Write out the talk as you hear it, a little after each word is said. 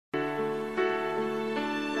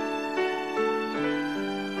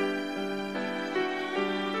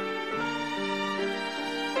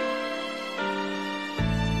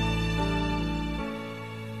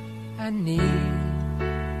I need,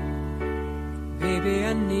 baby,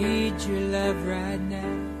 I need your love right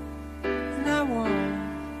now. And I want,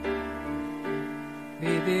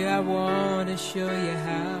 baby, I want to show you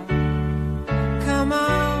how. Come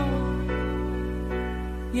on,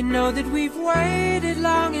 you know that we've waited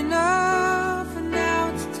long enough, and now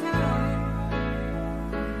it's time,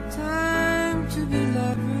 time to be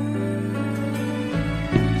lovers.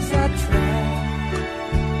 I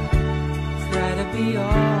try to be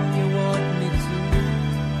all you want me to,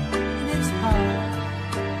 and it's hard,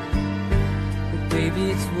 but baby,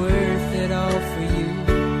 it's worth it all for you.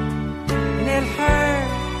 And it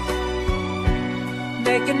hurts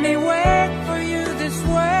making me wait for you this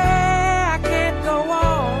way. I can't go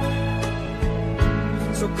on,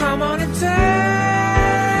 so come on and take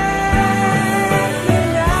me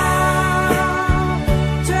now,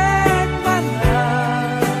 take my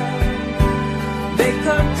love, make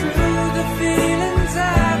come true the feelings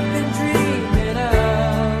I've been dreaming of.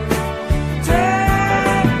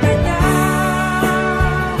 Take me now,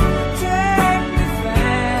 take me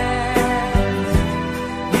fast.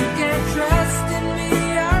 You can trust in me,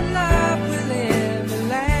 our love will ever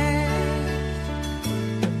last.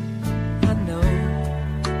 I know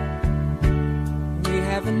we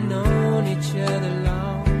haven't known each other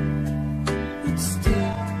long, but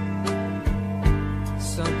still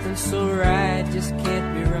something so right just can't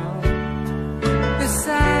be wrong.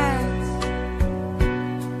 Besides,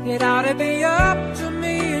 it ought to be up to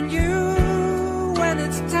me and you when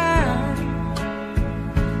it's time,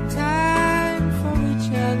 time for each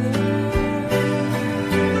other.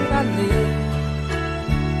 I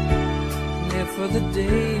live for the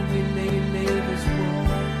day we lay as one.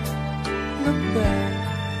 Look back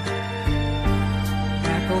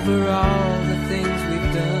over all the things we've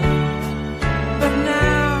done. But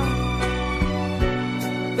now,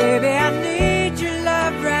 baby, I need your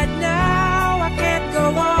love right now. I can't go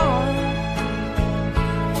on,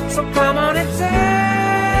 so come on and take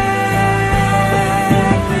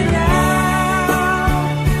me now,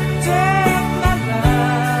 take my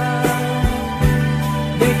love,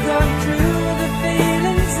 make come true the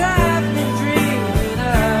feelings I've been dreaming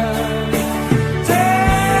of.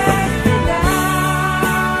 Take me now,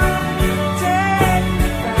 take me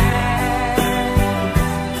fast.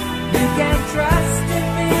 You can trust in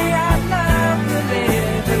me, our love will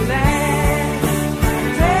ever last.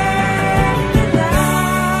 Take me now,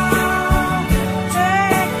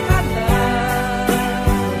 take my love,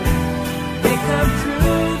 make come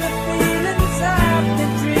true the feelings I've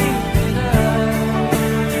been dreaming of.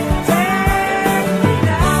 Take me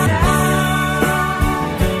now,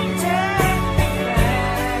 take me fast.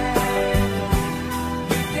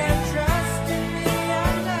 You can trust in me,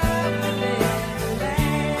 our love will ever last.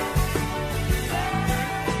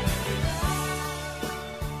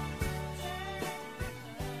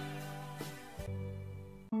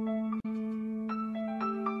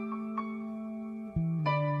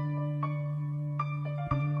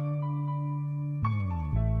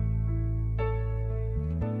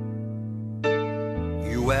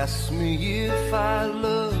 You ask me if I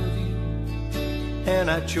love you, and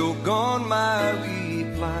I choke on my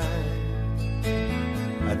reply.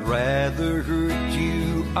 I'd rather hurt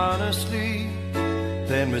you honestly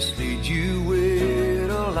than mislead you with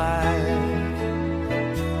a lie.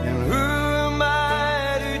 And who am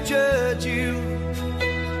I to judge you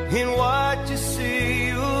in what you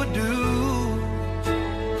say or do?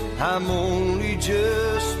 I'm only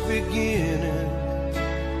just beginning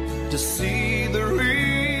to see the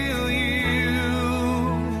real you.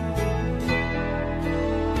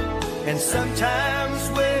 And sometimes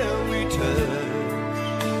when we touch,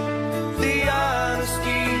 the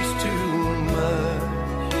honesty's too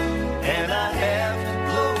much, and I have to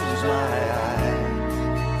close my eyes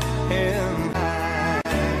and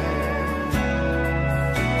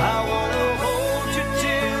I wanna hold you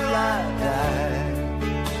till I die,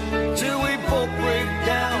 till we both break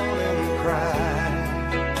down and cry.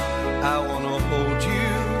 I wanna hold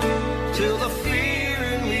you till the fear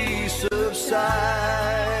in me subsides.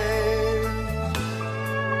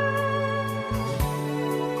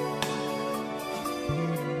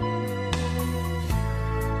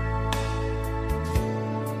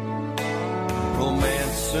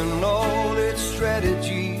 Romance and all its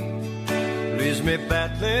strategy leaves me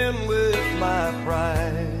battling with my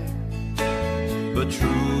pride, but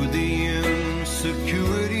through the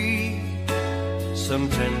insecurity, some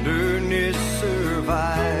tenderness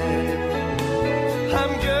survives.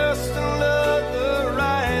 I'm just another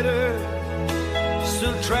rider,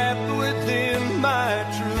 still trapped within my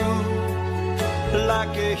truth,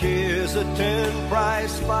 like a hesitant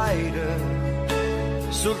prize fighter,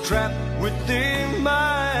 so trapped within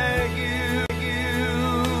my you.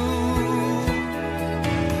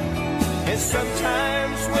 And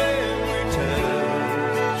sometimes when we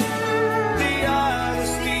touch, the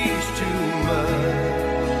honesty's too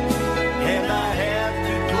much, and I have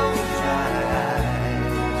to close my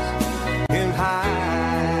eyes and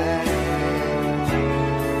hide.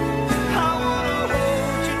 I wanna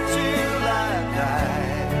hold you till I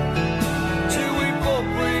die, till we both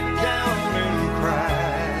break down and cry.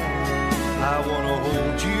 I wanna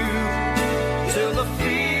hold you till the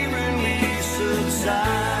fear in me subsides.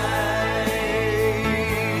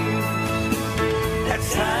 At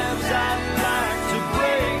times I'd like to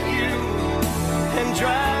break you and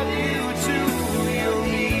drive you to your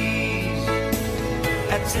knees.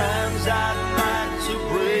 At times I'd like to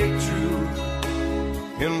break through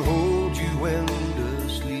and hold you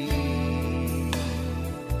endlessly.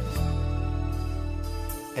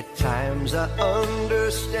 At times I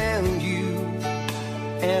understand you,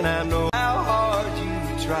 and I know how hard you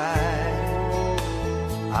try.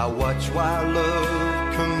 I watch while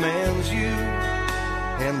love commands you,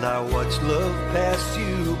 and I watch love pass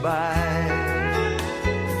you by.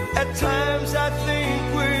 At times I think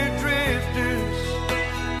we're drifters,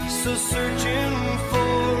 so searching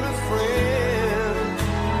for a friend,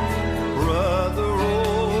 brother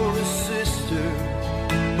or a sister,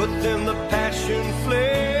 but then the passion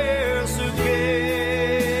flares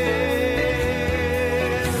again.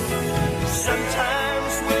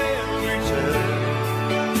 Sometimes when we touch,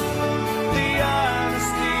 the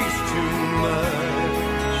honesty's too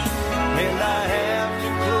much, and I have to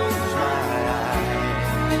close my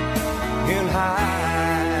eyes and hide.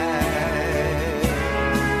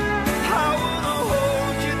 I wanna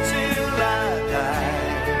hold you till I die,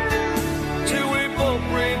 till we both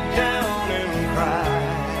break down and cry.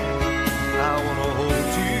 I wanna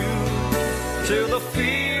hold you till the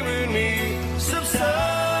fear in me subsides.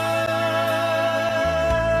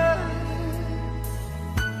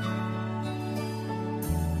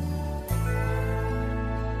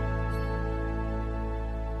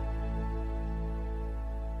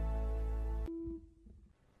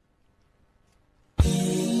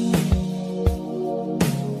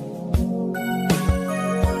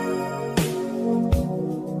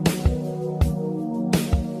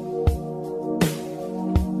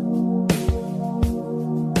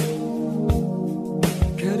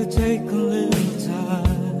 Gotta take a little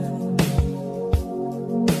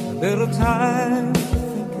time to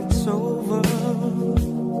think it's over.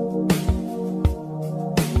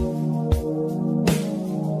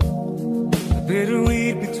 I better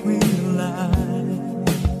read between the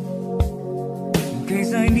lines, in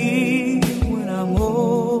case I need when I'm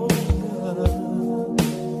older.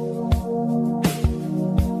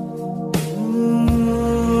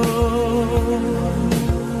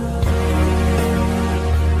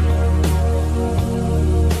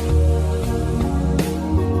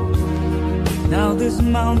 Now this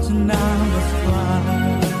mountain I must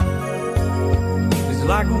climb is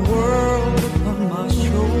like a world upon my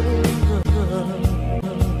shoulder.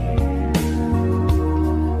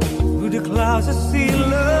 Through the clouds I see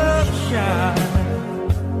love shine.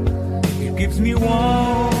 It gives me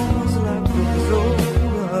warmth like the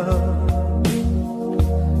over.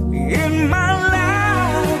 In my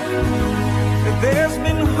life there's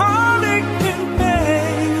been heartache and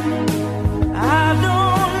pain. I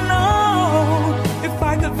don't know if I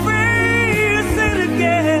could face it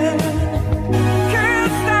again.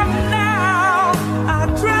 Can't stop now. I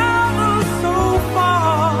travel so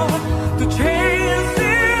far to chase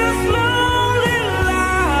this lonely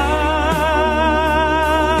life.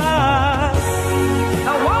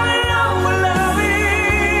 I wanna know what love is.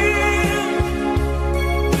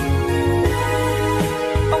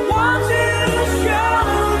 I want you to show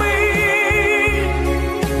me.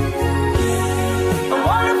 I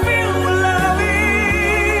wanna feel what love is.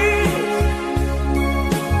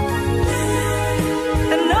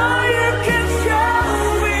 I know you can show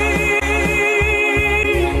me.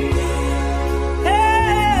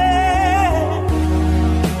 Hey.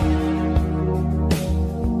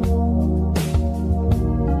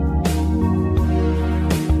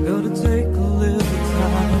 Gotta take a little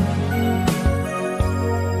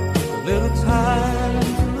time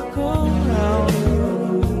to look around me.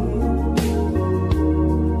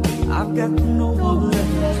 I've got no one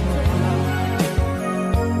left to cry.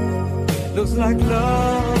 Looks like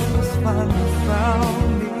love has finally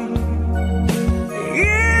found me.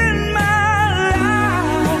 In my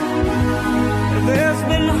life there's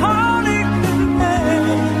been heartache and pain.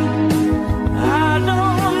 I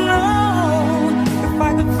don't know if I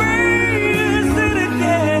could face it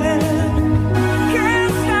again.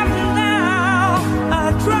 Can't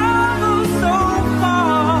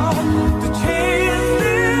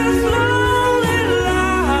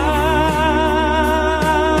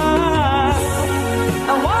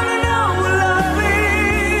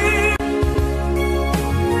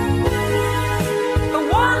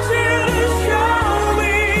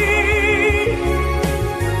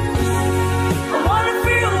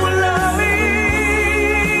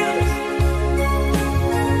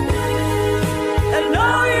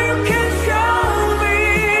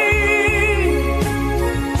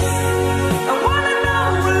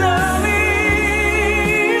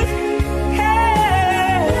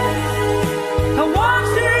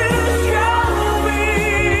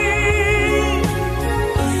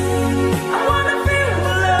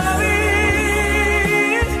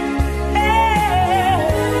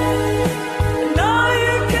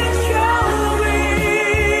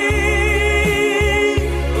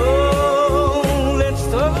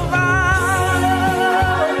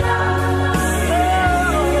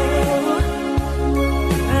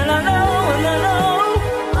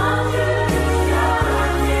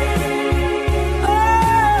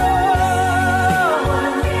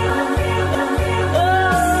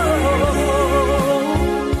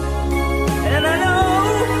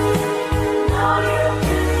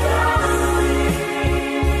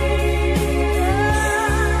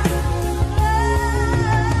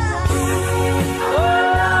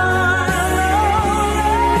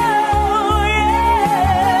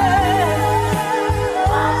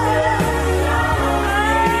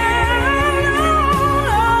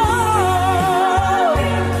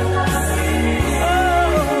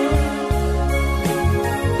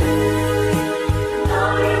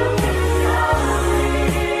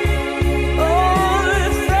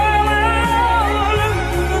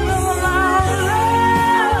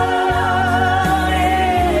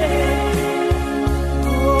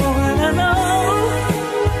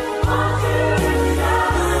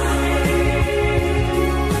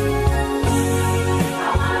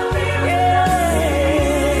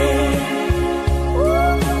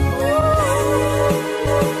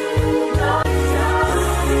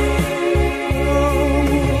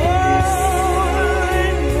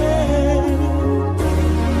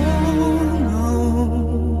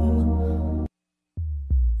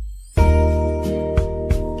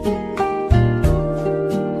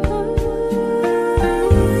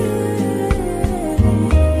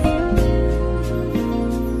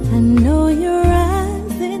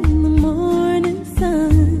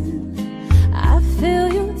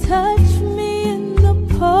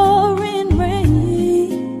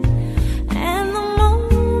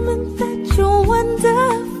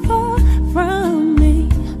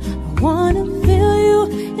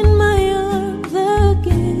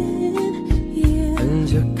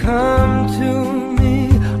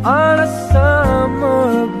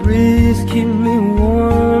please keep me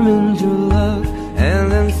warm in your love,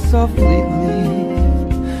 and then softly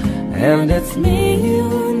leave. And it's me you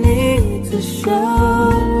need to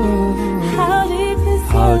show. How deep is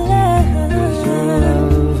your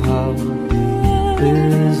love? How deep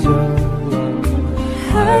is your love?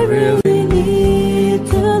 I really need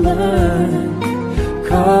to learn,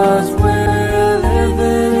 'cause we're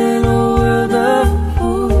living in a world of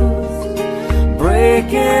fools,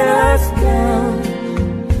 breaking us down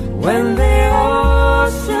when they all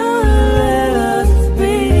should let us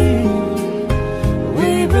be.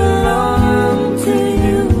 We belong to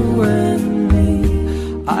you and me.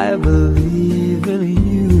 I believe in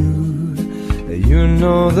you. You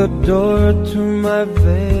know the door to my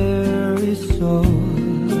very soul.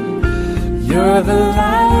 You're the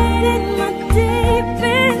light in my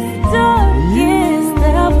deepest, darkest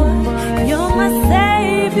hour. You're my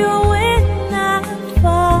savior when I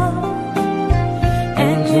fall.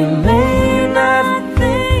 And you may not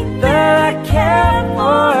think that I care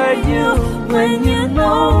for you, when you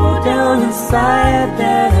know down inside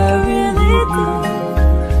that I really do.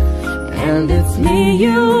 And it's me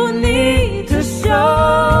you need to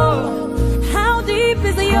show. How deep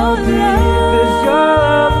is your love?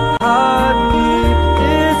 How deep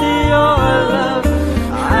is your love?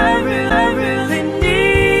 I really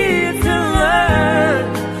need to learn,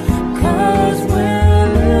 'cause we're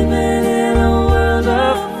living in a world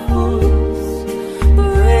of fools,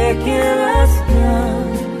 breaking us down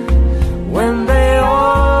when they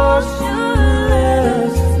all should let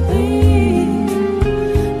us be.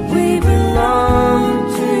 We belong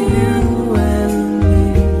to you and me.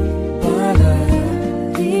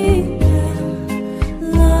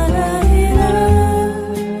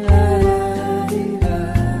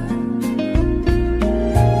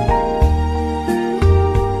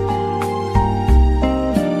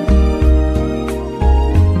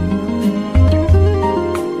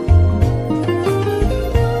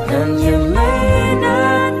 And you may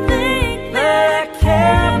not think that I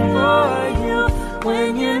care for you, when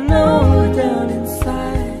you know down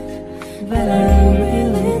inside that I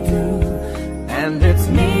really do. And it's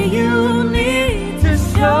me you need to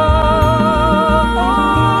show.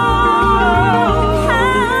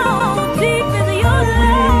 How deep is your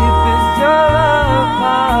love?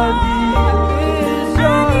 How deep is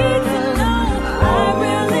your love? I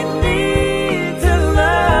really need to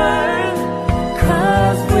learn,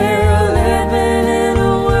 'cause we're living in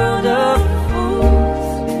a world of fools,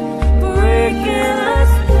 breaking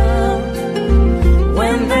us down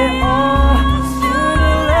when they all should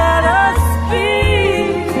let us be.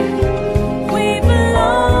 We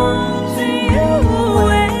belong to you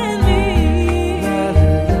and me.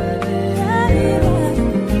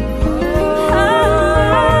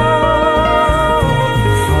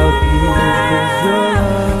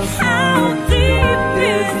 How deep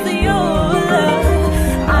is your love?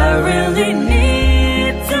 I really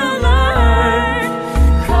need to learn,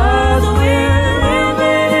 'cause we're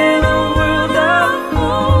living in a world of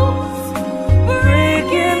fools,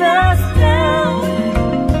 breaking us down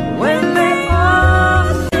when they all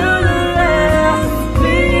should let us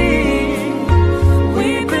be. We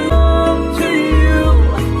belong to you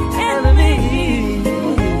and me.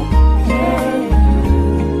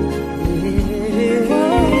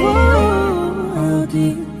 How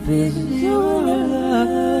deep is your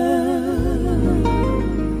love?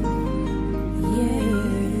 Yeah.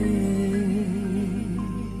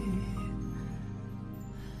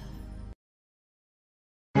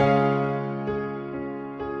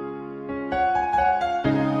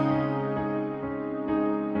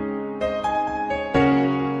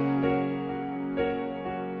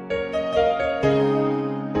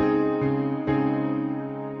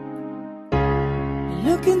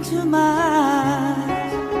 Look into my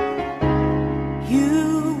eyes, you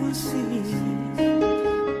will see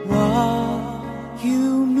what you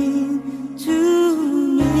mean to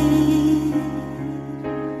me.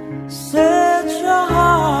 Search your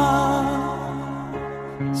heart,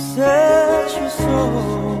 search your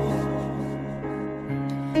soul,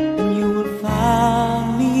 and you will find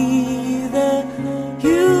me there.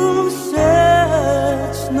 You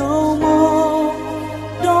search no more.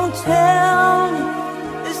 Don't tell me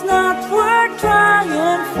it's not worth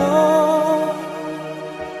trying for.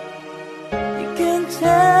 You can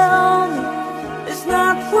tell me it's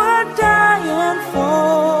not worth dying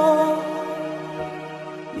for.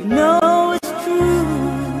 You know it's true.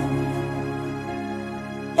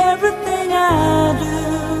 Everything I do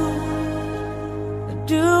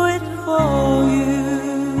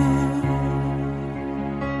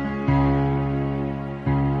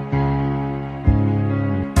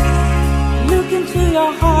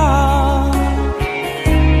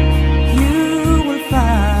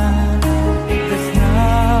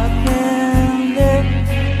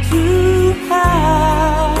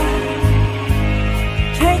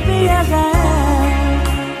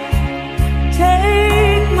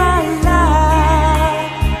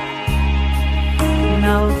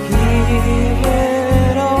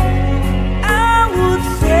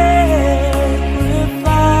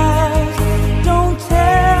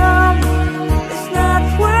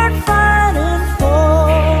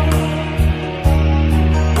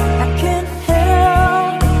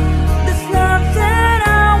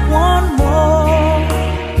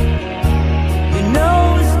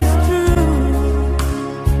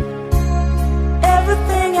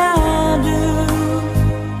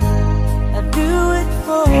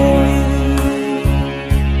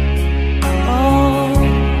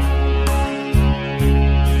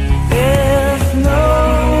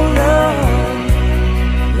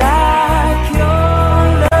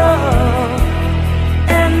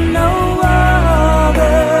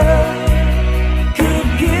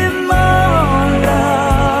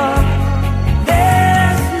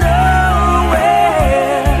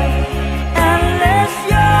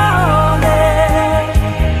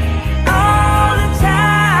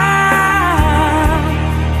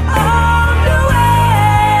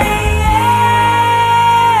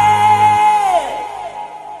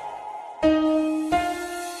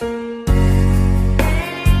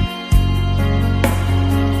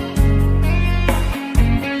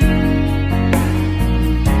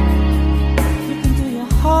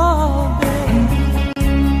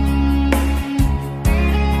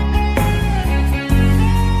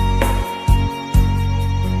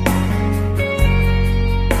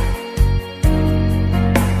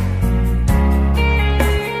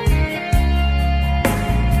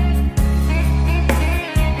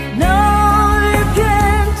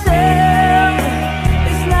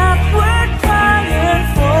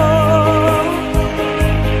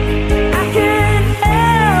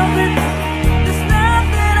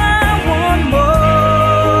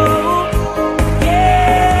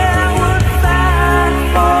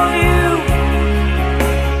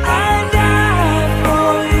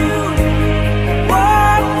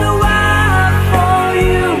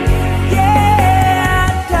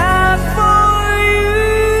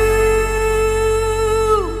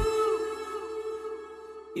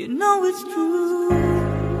You know it's true.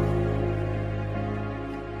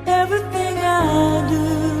 Everything I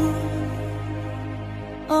do,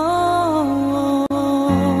 oh,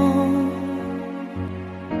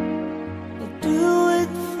 I do it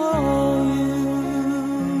for you.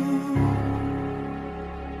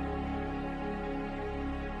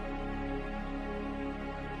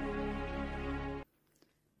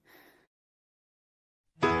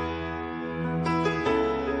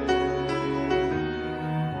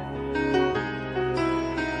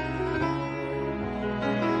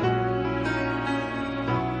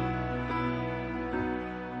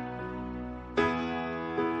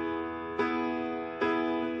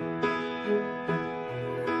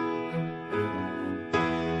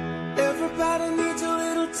 Everybody needs a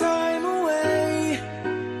little time away,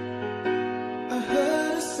 I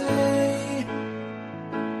heard her say,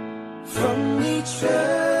 from each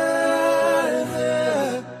other.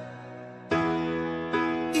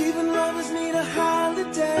 Even lovers need a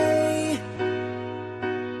holiday,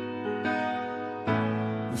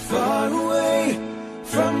 far away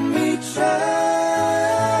from each other.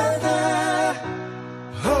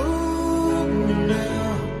 Oh,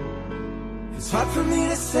 now it's hard for me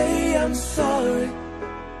to say I'm sorry.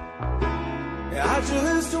 I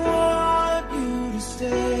just want you to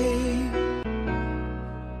stay.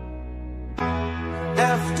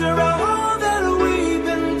 After all that we've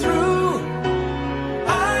been through,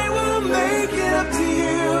 I will make it up to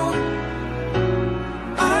you.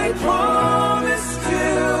 I promise to.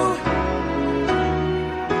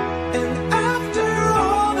 And after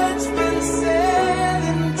all that's been said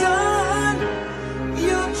and done,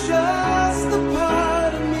 you're just the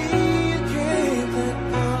part of me you can't let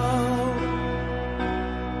go.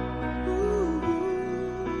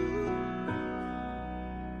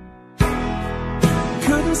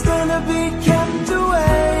 Couldn't stand to be kept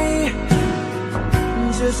away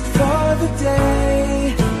just for the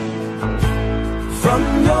day from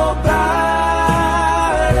your body.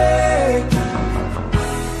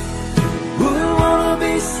 Wouldn't wanna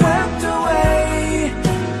be swept away,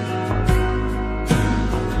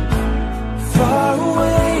 far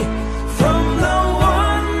away from the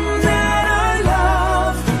one that I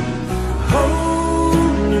love. Hold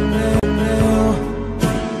me now.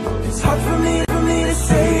 It's hard for me to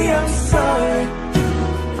say I'm sorry.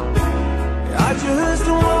 I just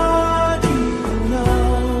want you to know.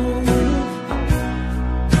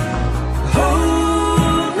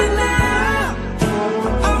 Hold me now.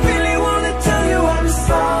 I really want to tell you I'm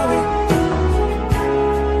sorry.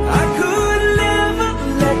 I could never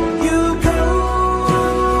let you go.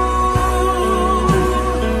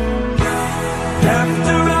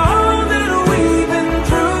 After all that we've been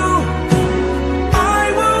through, I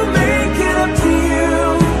will make it up to you.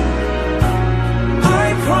 I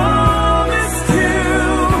promise to.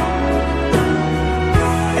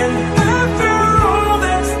 And after all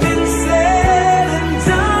that's been said and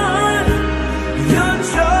done, you're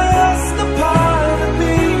just the part of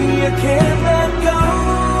me you can't let go.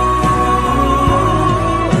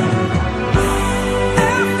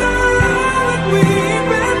 After all that we've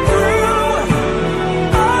been through,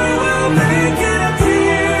 I will make it up to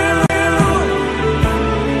you.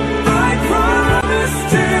 I promise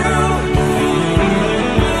to.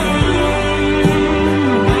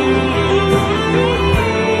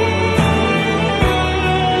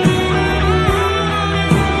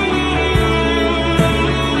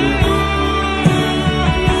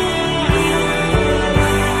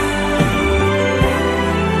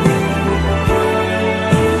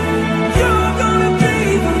 You're gonna be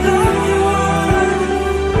the lucky one.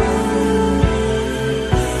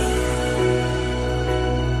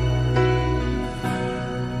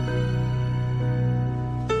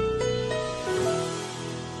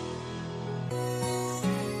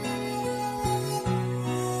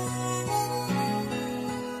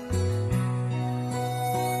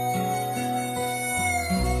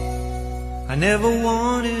 I never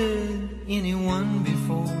wanted anyone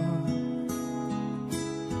before,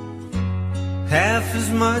 half as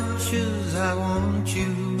much as I want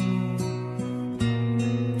you.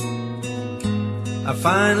 I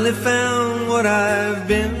finally found what I've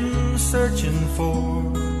been searching for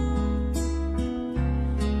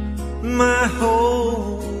my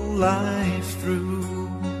whole life through.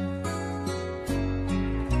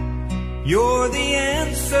 You're the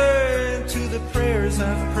answer to the prayers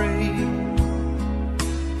I've prayed,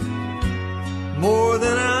 more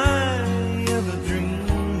than I ever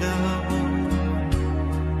dreamed of.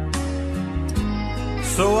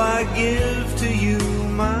 So I give to you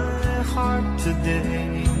my heart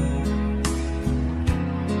today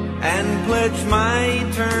and pledge my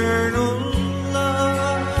eternal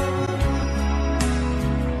love.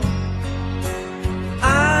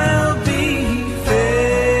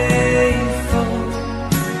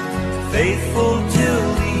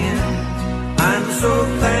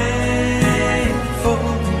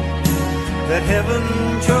 that heaven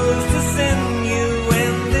chose to send you,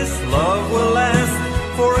 and this love will last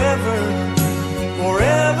forever.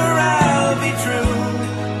 Forever I'll be true,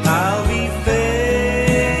 I'll be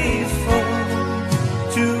faithful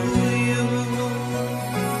to you.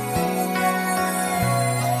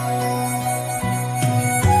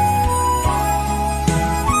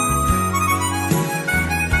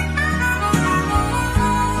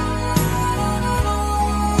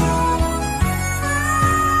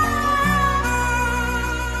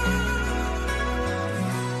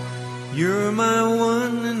 You're my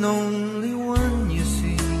one and only one, you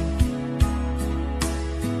see.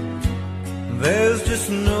 There's just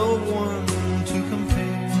no one to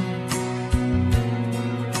compare.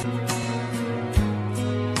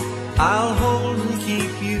 I'll hold and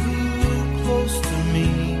keep you close to me,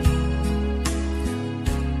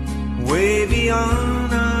 way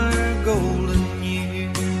beyond our golden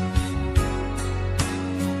years.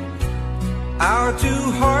 Our two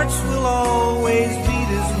hearts will always beat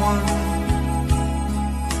as one.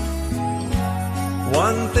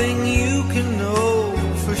 One thing you can know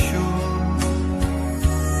for sure,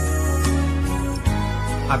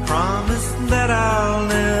 I promise that I'll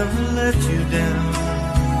never let you down.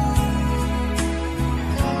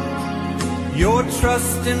 Your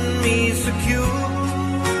trust in me secure,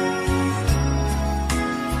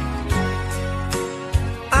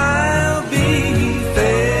 I'll be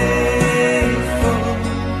faithful,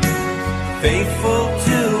 faithful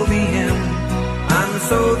till the end. I'm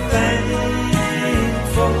so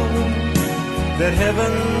thankful that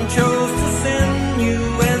heaven chose to send you,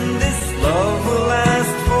 and this love will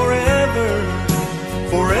last forever.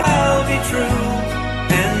 Forever I'll be true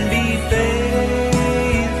and be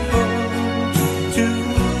faithful to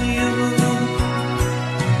you.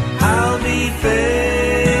 I'll be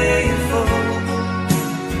faithful,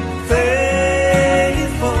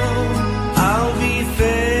 faithful. I'll be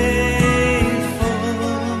faithful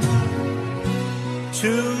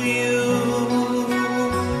to you.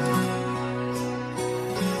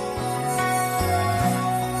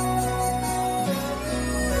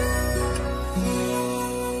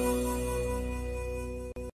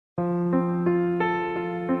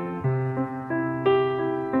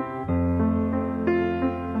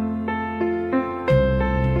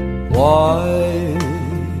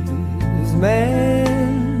 Wise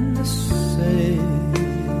men say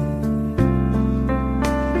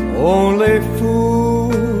only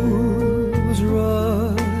fools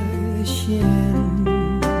rush in,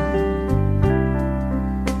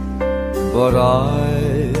 but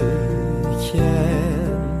I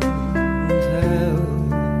can't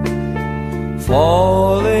help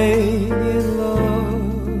falling in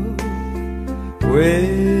love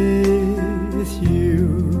with you.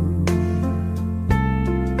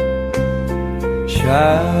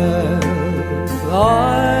 Shall I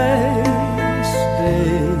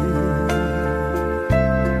stay?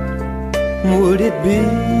 Would it be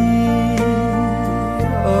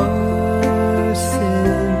a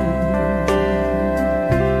sin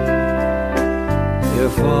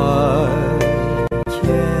if I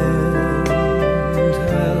can't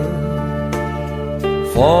help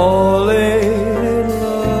falling in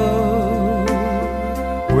love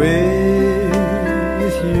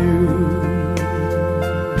with you?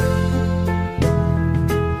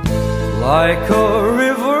 Like a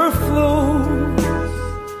river flows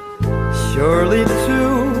surely to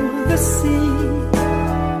the sea,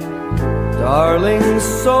 darling,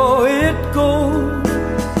 so it goes.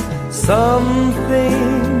 Some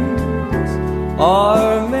things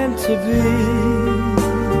are meant to be.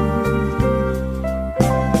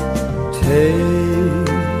 Take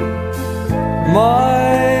my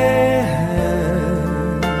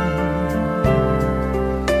hand,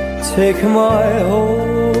 take my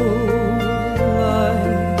whole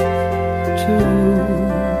life too.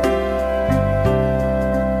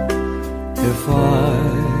 If I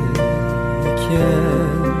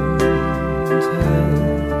can't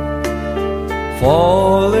help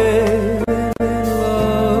falling in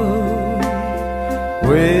love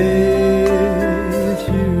with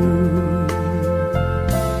you.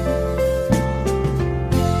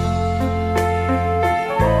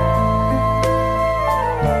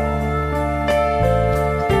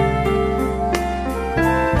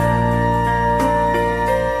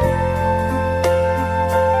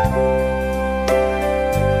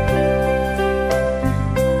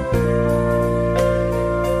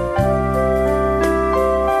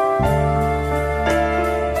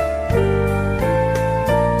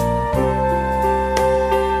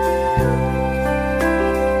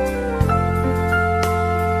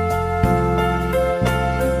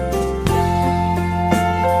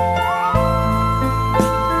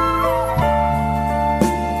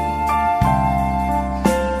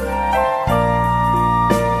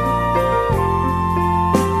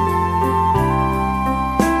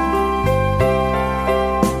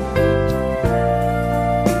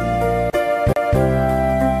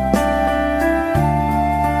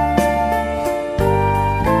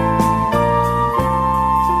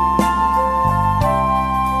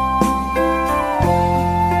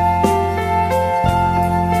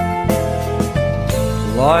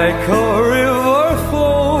 like a river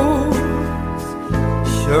flows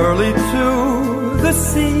surely to the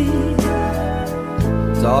sea.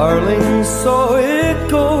 Darling, so it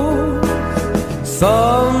goes.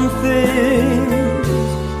 Some things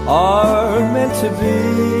are meant to be.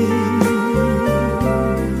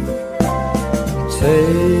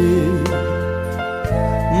 Take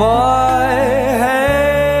my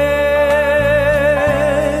hand,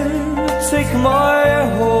 take my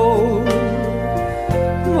whole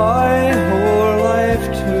life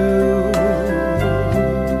too.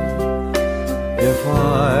 If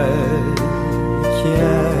I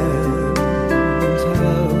can't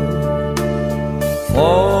help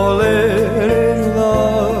falling in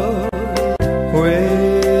love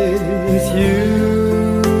with you,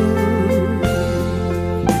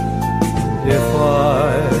 if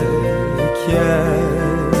I can't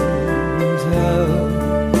help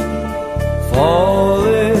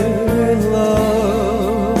falling in love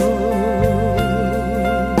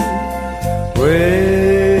with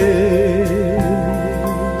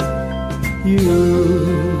you.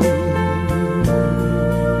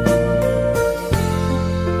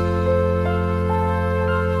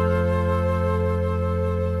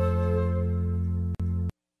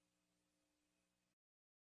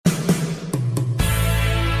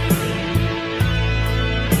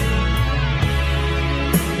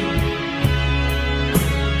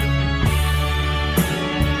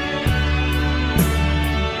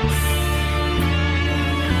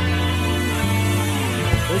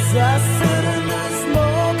 As I sit in the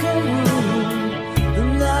smoking room, the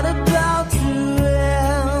night about to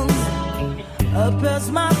end, I pass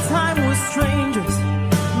my time with strangers,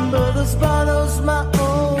 but this bottle's my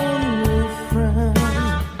only friend.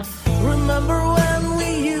 Remember when we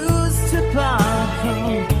used to park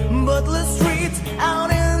on Butler Street out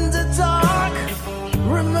in the dark?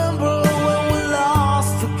 Remember when we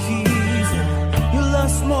lost the keys? You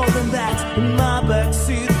lost more than that in my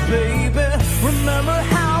backseat, baby. Remember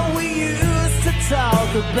how we used to talk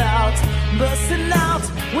about busting out,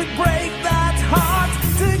 we'd break that heart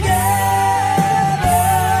together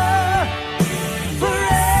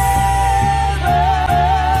forever.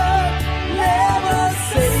 Never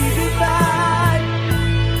say goodbye,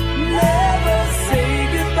 never say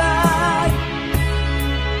goodbye.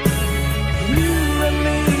 You and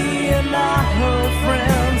me and our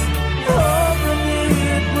friends, hoping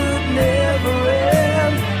it would never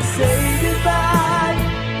end. Say goodbye,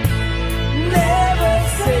 never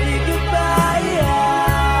say goodbye.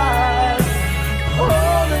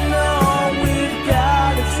 Holding on, we've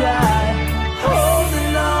gotta try.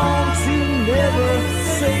 Holding on to never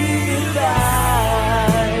say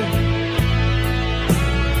goodbye.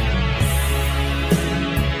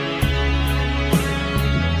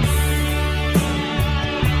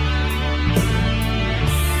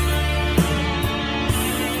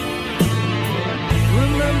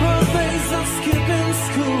 Remember days of skipping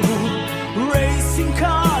school, racing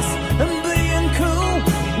cars and being cool,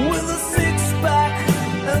 with a six-pack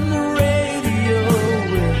and the radio.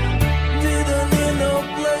 Didn't need no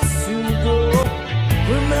place to go.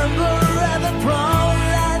 Remember at the prom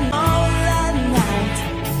that night,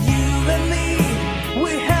 you and me,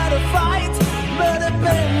 we had a fight, but the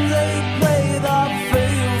band they played our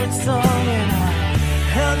favorite song, and I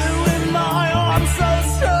held you in my arms so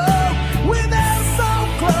strong. We danced so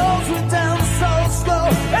close, we danced so slow,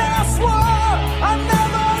 and I swore I'd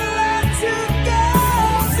never let you go.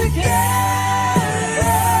 Together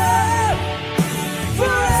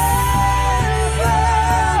forever,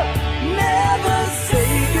 never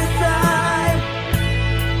say goodbye,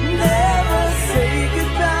 never say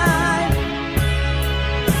goodbye.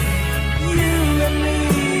 You and me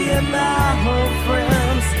and our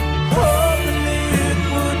friends, hoping it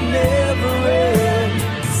would never end.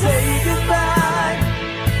 Say goodbye,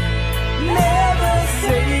 never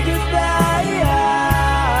say goodbye.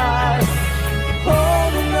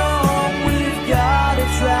 Holding on, we've gotta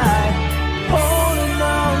try. Holding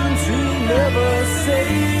on to never say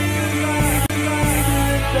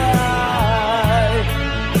goodbye.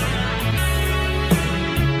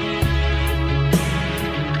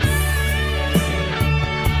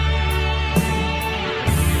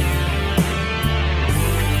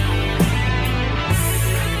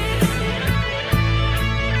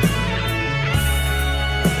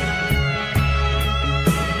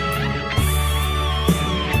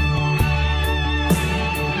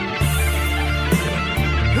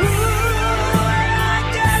 Ooh, I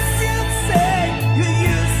got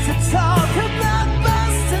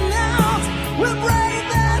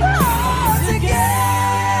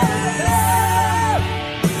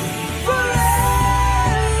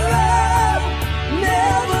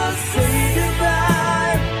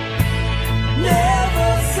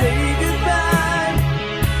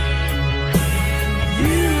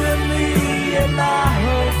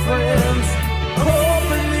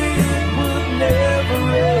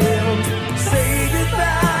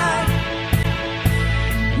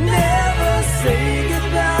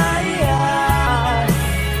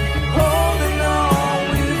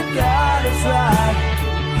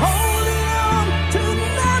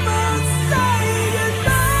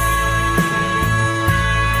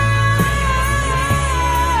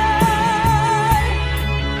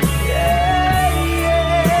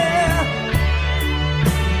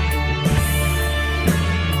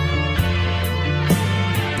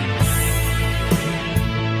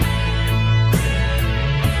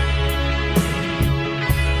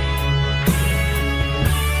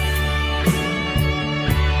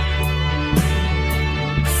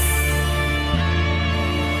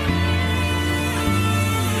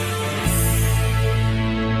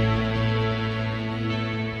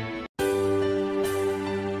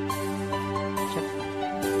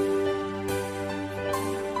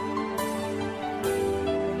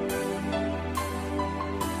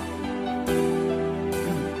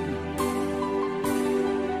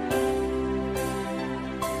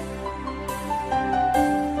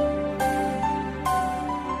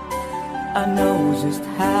just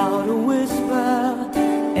how to whisper,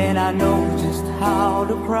 and I know just how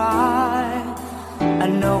to cry. I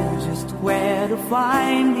know just where to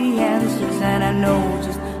find the answers, and I know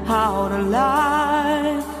just how to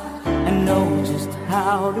lie. I know just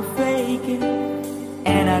how to fake it,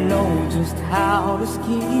 and I know just how to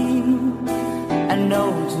scheme. I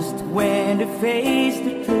know just when to face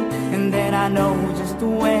the truth, and then I know just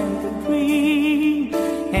when to dream.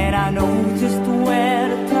 And I know just where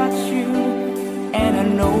to touch you, and I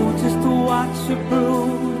know just what to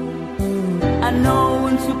prove. I know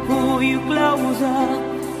when to pull you closer,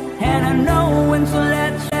 and I know when to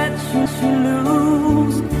let you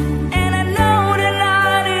loose. And I know the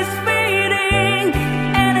night is fading,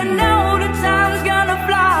 and I know the time's gonna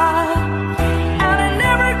fly. And I'm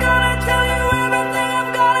never gonna tell you everything I'm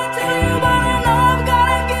gonna tell you, but I know I'm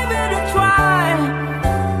gonna give it a try.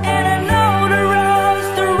 And I know the roads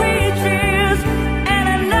to reaches, and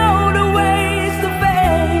I know the ways to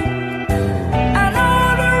fade. I know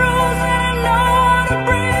the rules, and I know how to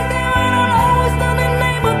break them, and I'll always know the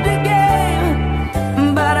name of the game.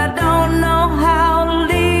 But I don't know how to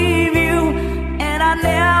leave you, and I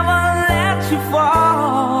never let you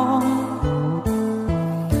fall.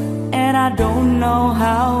 And I don't know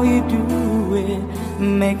how you do it,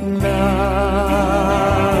 making love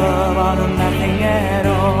out of nothing at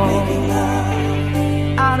all.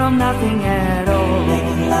 Out of nothing at all.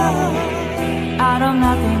 Out of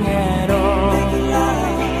nothing at all.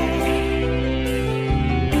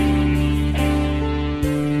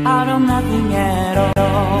 Out of nothing at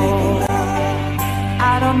all.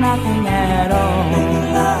 Out of nothing at all.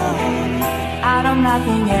 Out of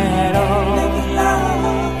nothing at all.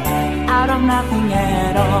 Out of nothing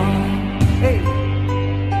at all. Hey.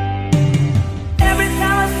 Every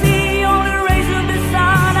time I see you on the razor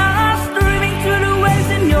beside, I'm streaming through the waves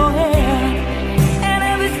in your hair. And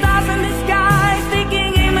every star's in the sky,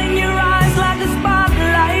 taking aim in your eyes like a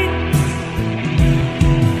spotlight.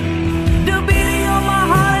 The beating of my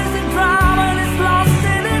heart is a drum, and it's lost,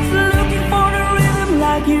 and it's looking for the rhythm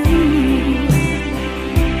like you.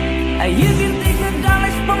 You can take the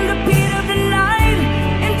darkness from the pit of the night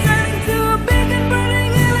and turn into a big and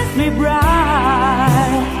burning endlessly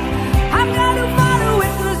bright. I've got to follow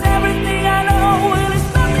it, 'cause everything I know, well, it's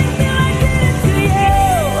nothing till I get it to you.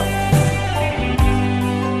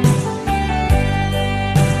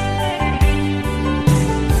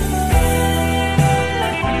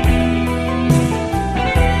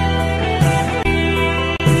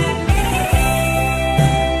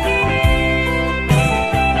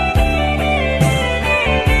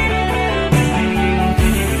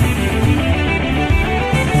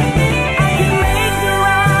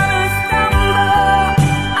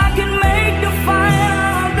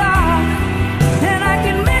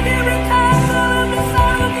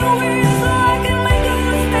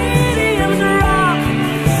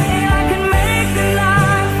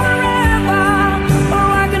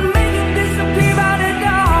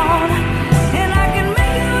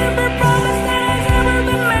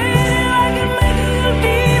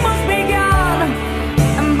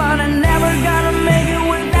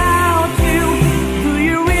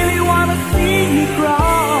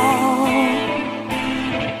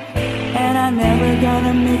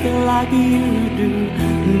 Make it like you do,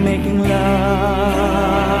 making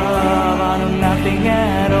love out of nothing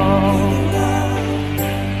at all.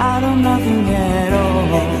 Out of nothing at all.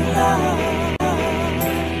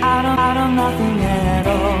 Out of nothing at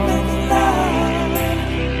all.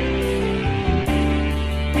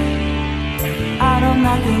 Out of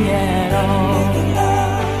nothing at all.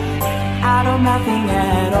 Out of nothing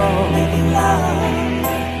at all.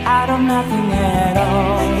 Out of nothing at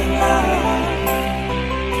all.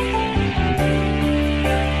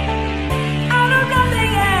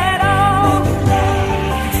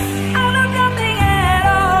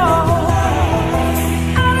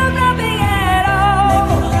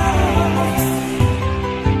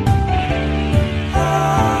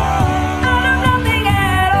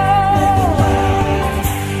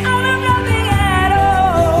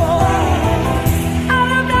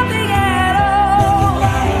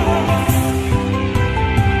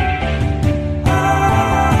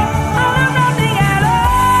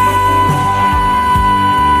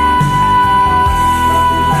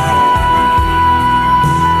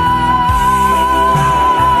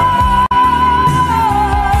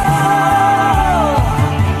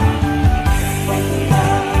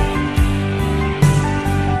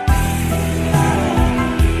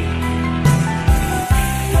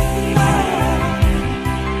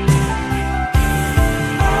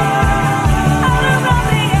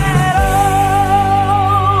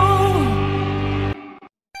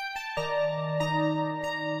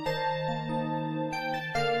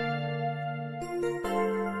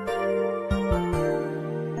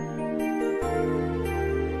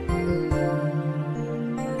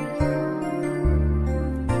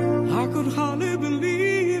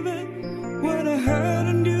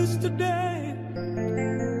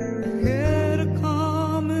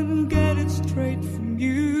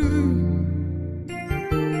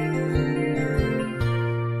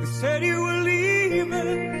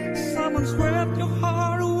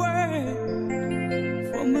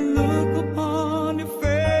 From the look upon your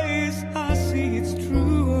face, I see it's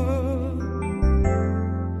true.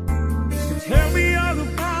 So tell me all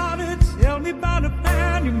about it. Tell me about the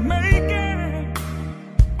plan you're making.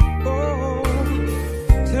 Oh,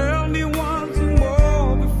 tell me once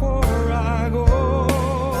more before I go.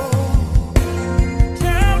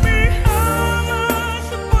 Tell me how am I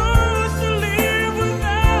supposed to live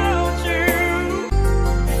without you?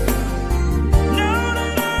 Now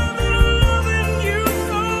that I've been loving you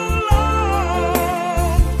so long.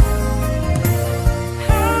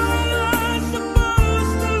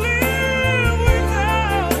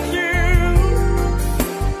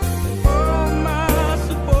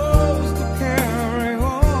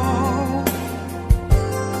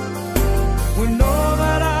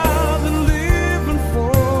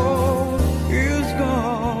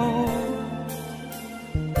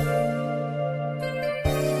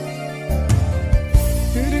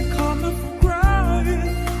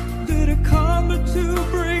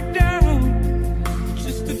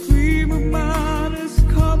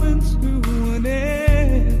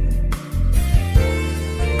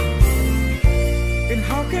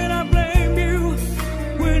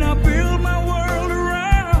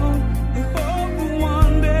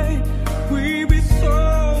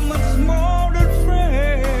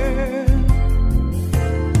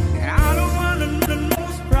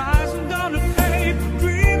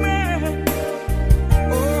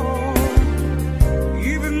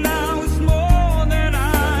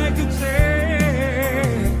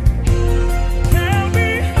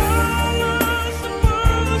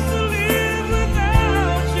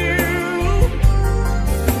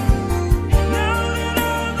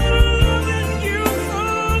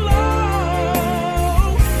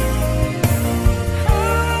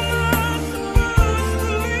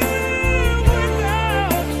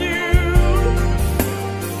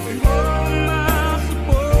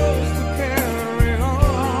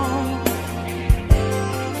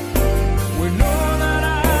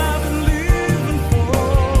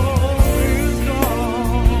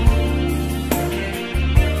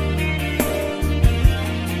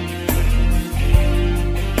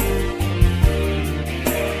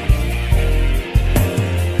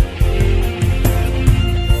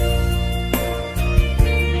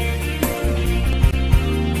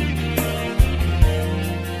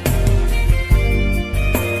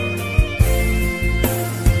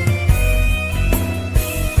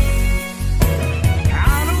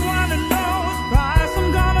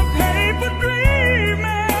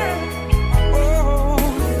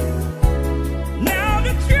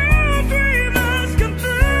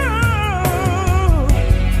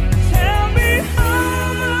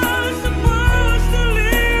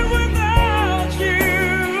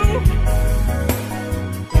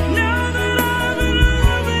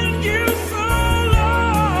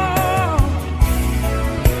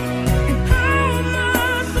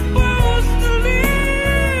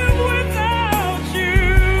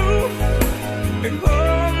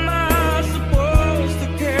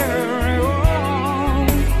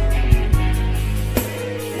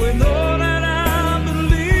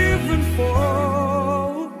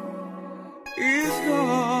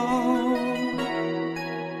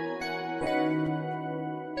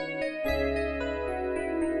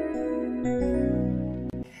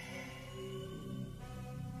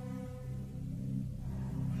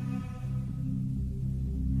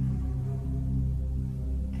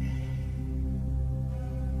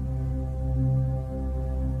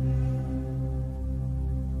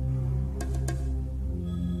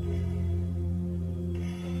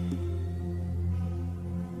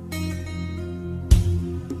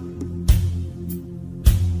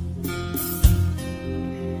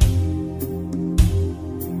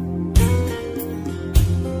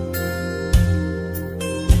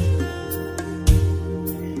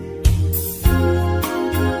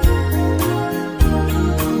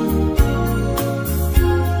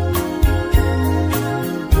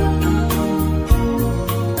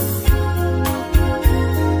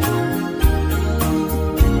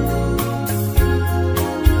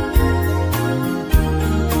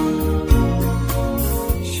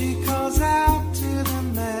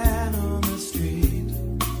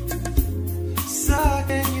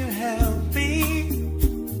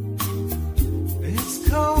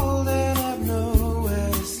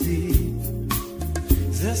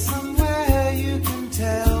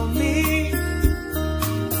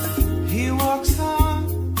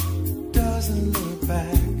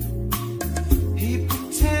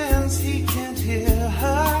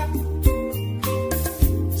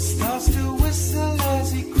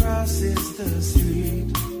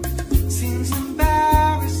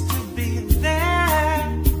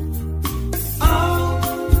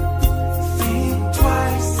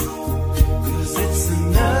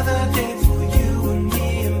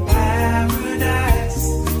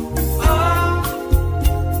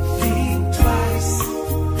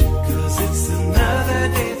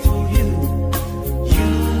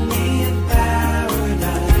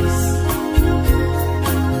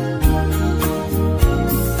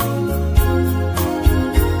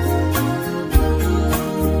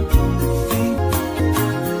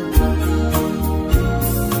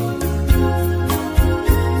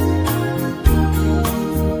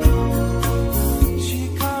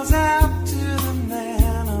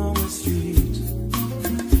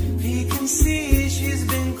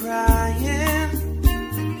 crying.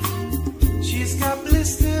 She's got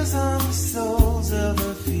blisters on the soles of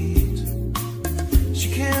her feet. She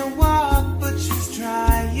can't walk, but she's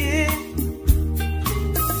trying.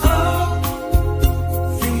 Oh,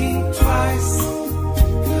 think twice,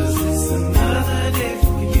 'cause it's another day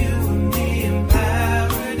for you and me in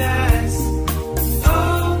paradise.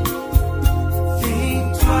 Oh, think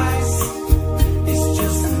twice, it's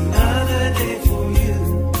just another day for you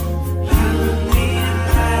and me in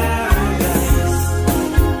paradise.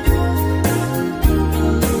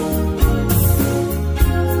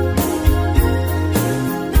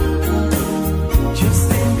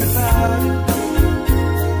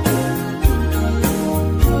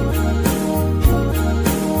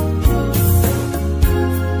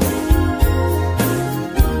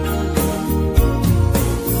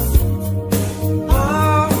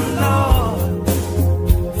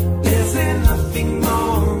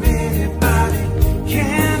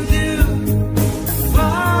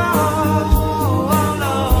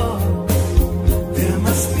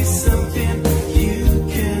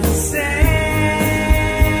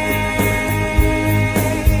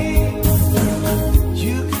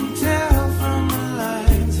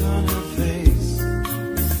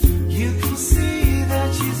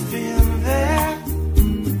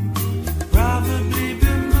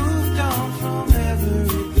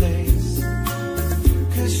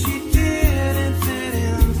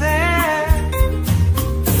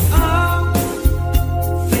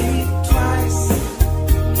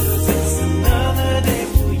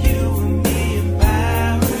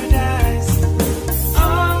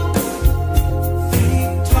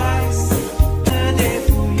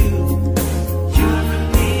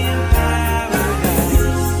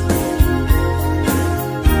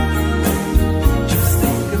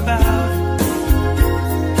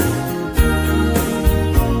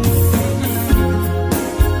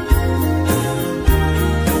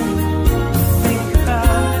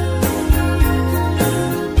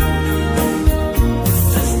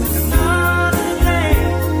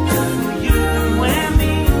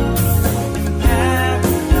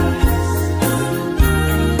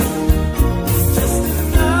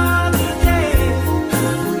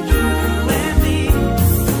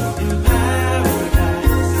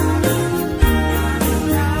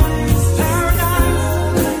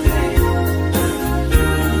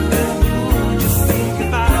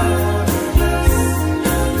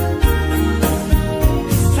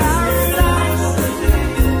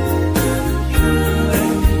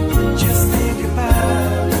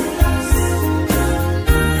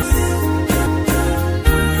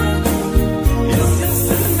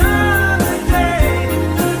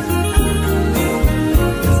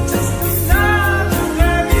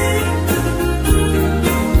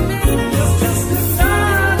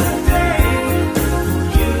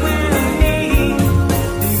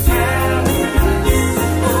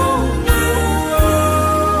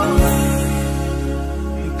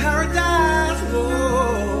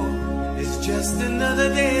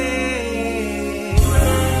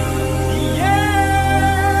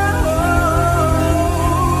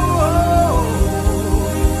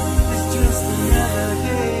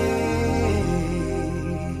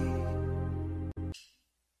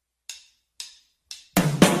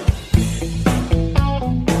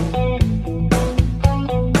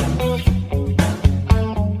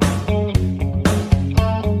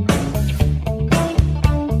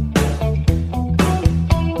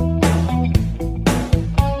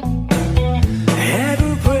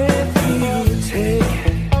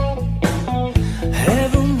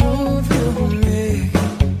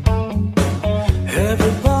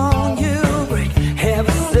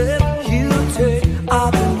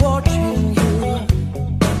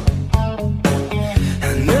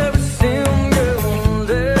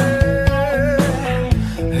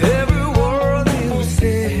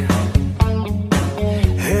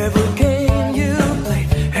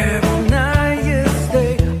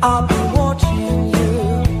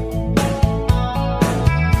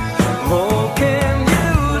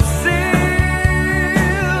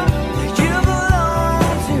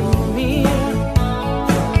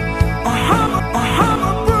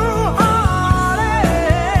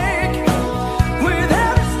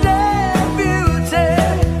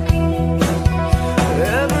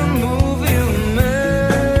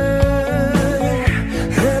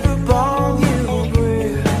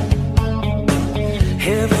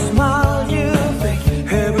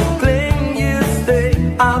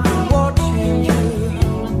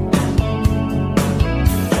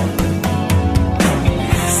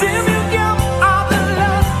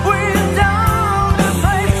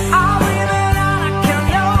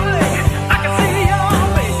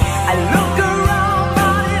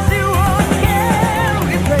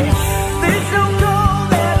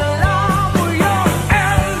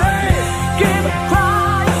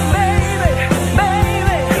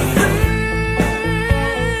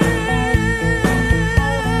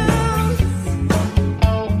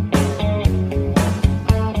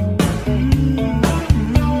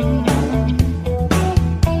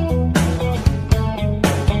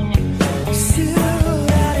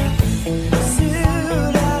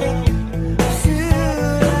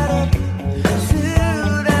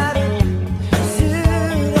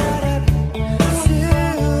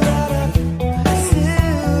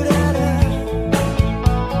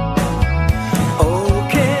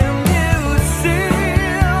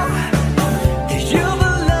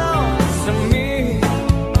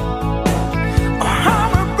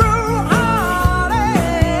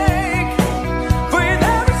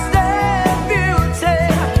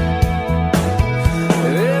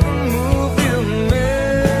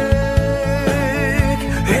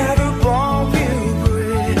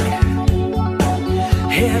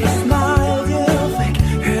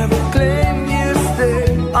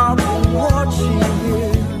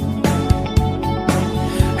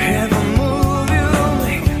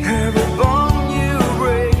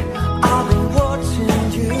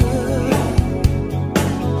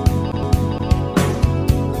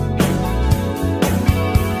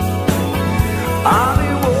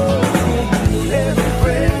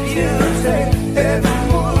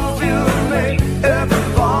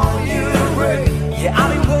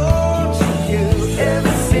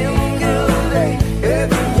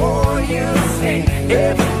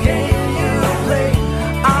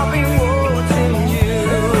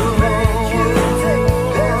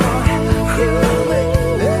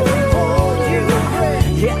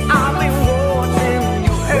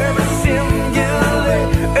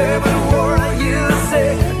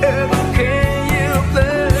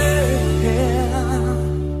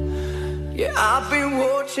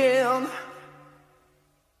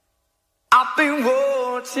 I've been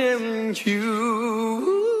watching you.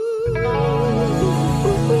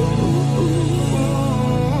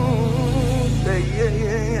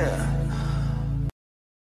 Yeah.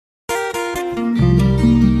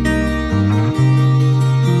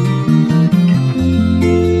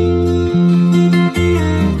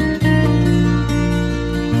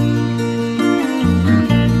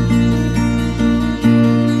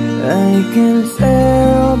 I can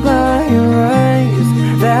tell by your eyes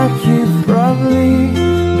that you've probably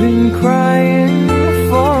been crying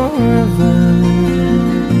forever.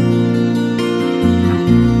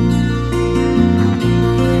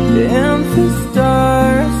 And the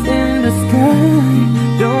stars in the sky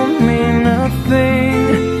don't mean nothing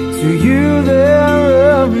to you,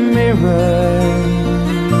 they're a mirror.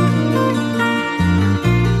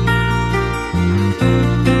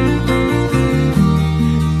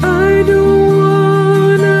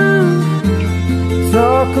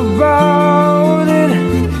 Talk about it,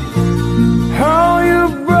 how you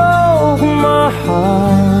broke my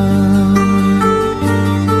heart.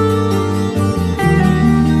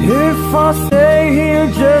 If I stay here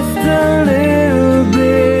just a little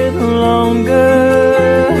bit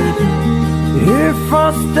longer, if I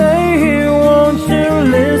stay here, won't you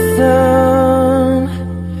listen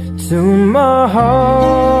to my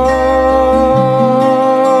heart?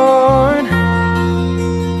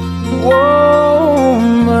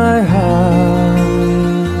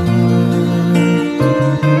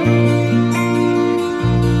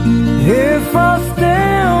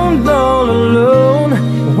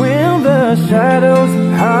 Shadows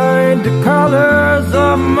hide the colors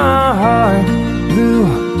of my heart. Blue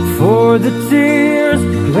for the tears,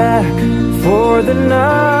 black for the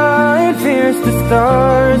night. Fierce the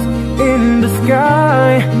stars in the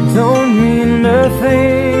sky don't mean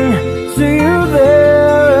nothing to you,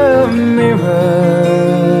 they're a mirror.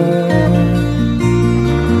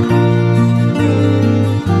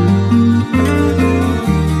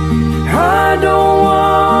 I don't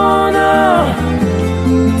wanna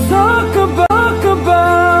talk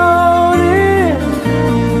about it,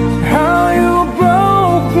 how you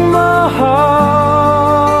broke my heart.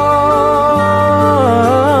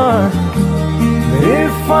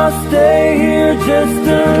 If I stay here just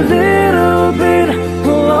a little bit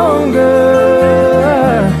longer,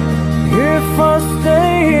 if I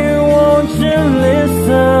stay here, won't you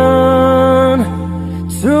listen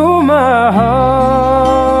to my heart?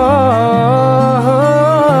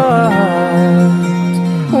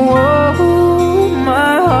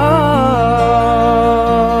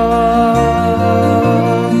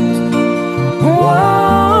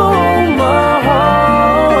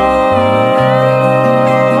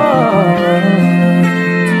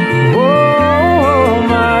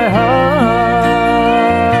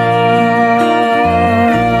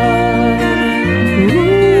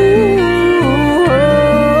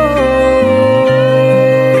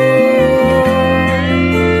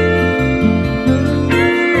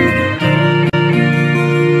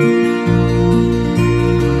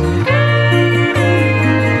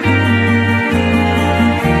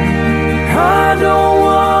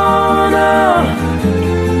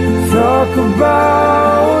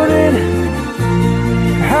 About it,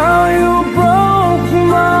 how you broke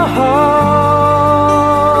my heart.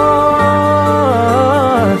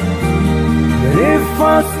 But if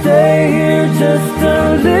I stay here just a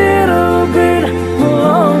little bit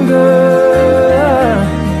longer,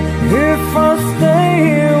 if I stay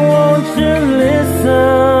here, won't you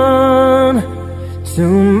listen to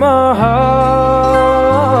my heart?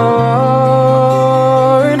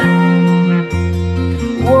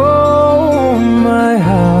 Whoa.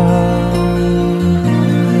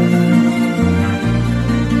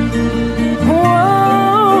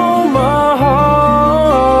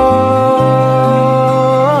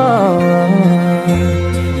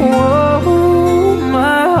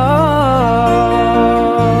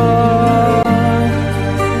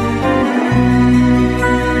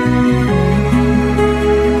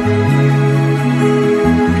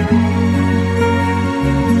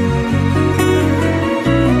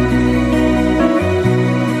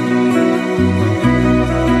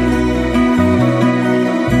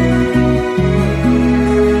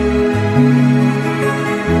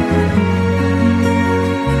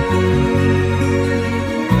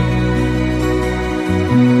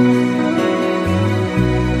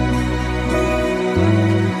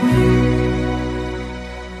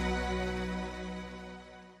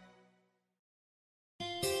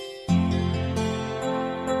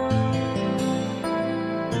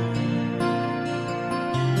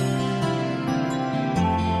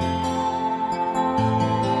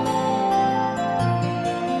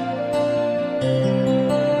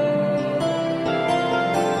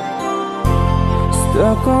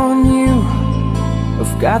 stuck on you.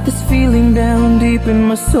 I've got this feeling down deep in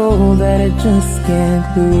my soul that I just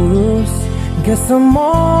can't lose. Guess I'm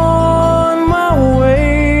on my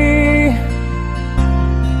way.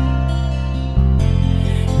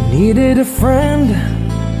 Needed a friend,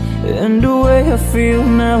 and the way I feel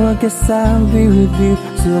now, I guess I'll be with you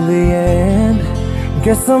till the end.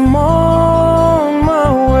 Guess I'm on my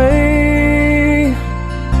way.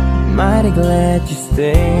 Mighty glad you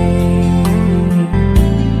stayed.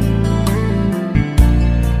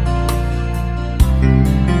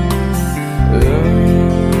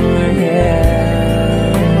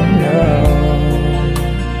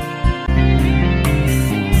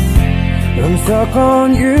 I'm stuck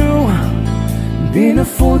on you. Been a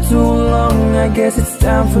fool too long. I guess it's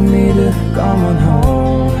time for me to come on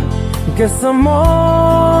home. Guess I'm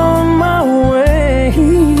on my way.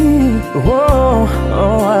 Whoa,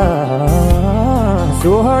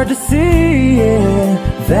 so hard to see, yeah,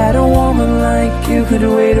 that a woman like you could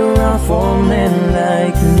wait around for a man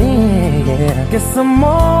like me, yeah. Guess I'm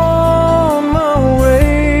on my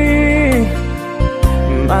way.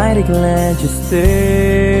 Mighty glad you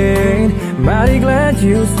stayed. Mighty glad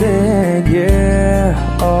you stayed,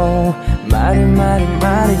 yeah. Oh, mighty, mighty,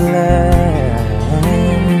 mighty glad.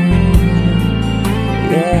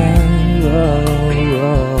 Yeah, oh,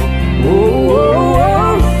 oh, oh,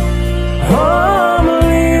 oh. I'm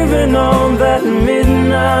leaving on that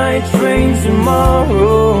midnight train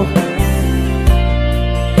tomorrow,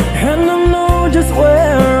 and I know just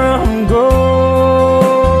where I'm going.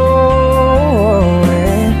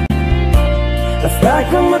 I've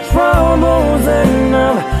packed up my troubles and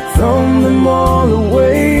I've thrown them all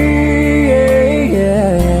away,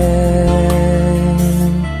 yeah.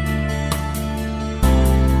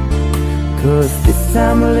 Cause this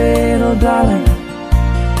time, little darling,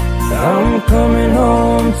 I'm coming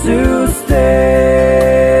home to stay.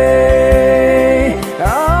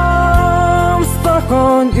 I'm stuck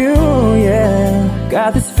on you, yeah.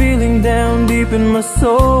 Got this feeling down deep in my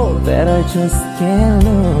soul that I just can't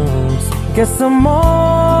lose. Guess I'm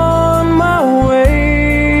on my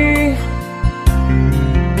way.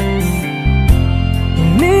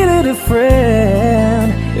 Needed a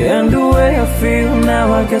friend, and the way I feel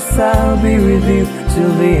now, I guess I'll be with you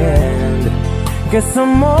till the end. Guess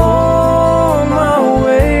I'm on my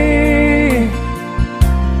way.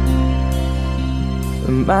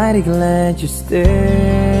 I'm mighty glad you stayed.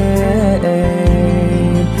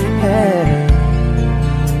 Hey.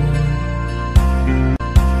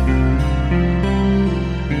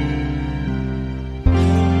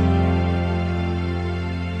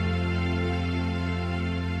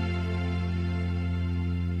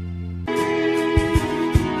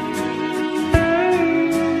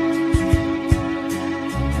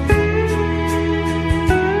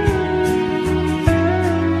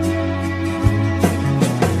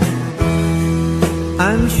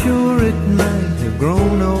 I'm sure it might have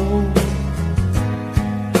grown old,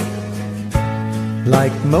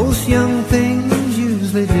 like most young things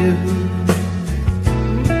usually do,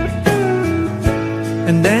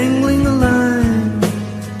 and dangling a line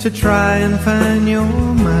to try and find your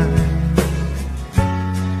mind.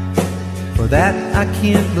 For that I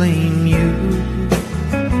can't blame you.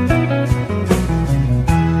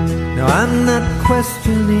 Now I'm not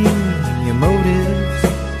questioning your motives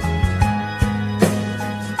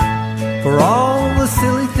for all the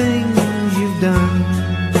silly things you've done,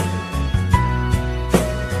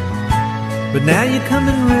 but now you're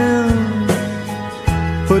coming round,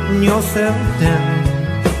 putting yourself down,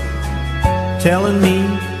 telling me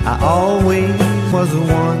I always was the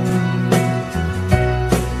one.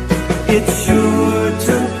 It sure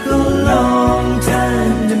took a long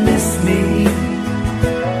time to miss me,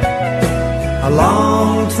 a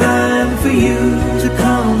long time for you to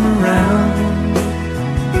come around,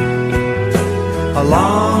 a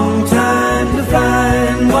long time to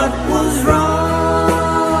find what was wrong.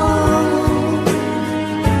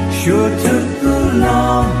 Sure took a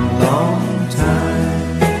long, long time.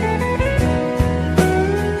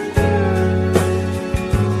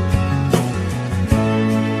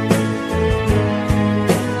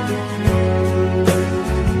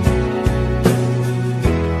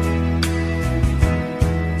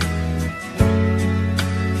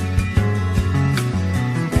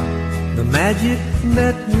 The magic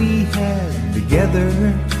that we had together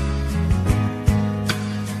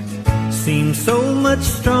seems so much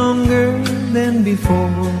stronger than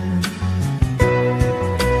before.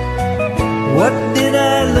 What did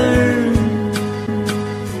I learn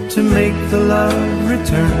to make the love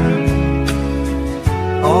return?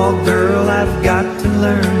 Oh girl, I've got to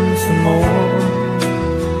learn some more.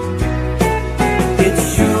 It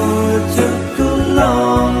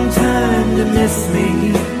miss me.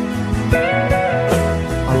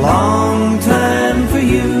 A long time for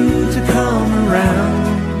you to come around.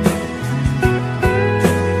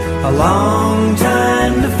 A long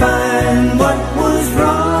time to find what was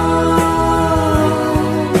wrong.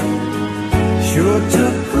 Sure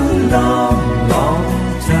took a long, long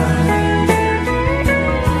time.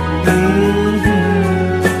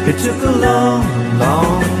 It took a long,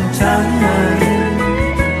 long time.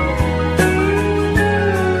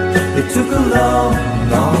 It took a long,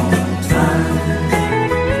 long time.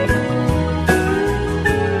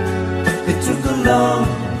 It took a long,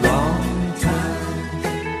 long time.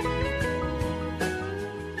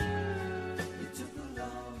 It took a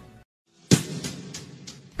long.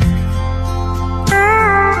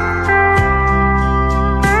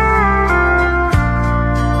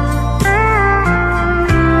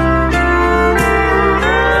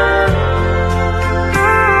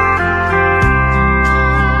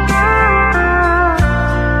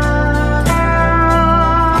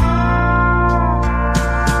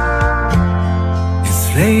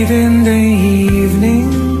 Late in the evening,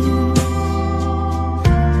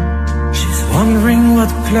 she's wondering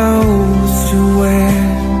what clothes to wear.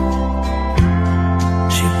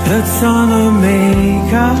 She puts on her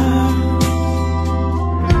makeup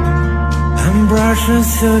and brushes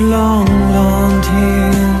her long blonde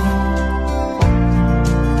hair.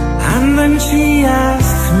 And then she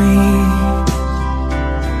asks me,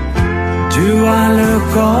 do I look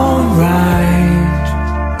alright?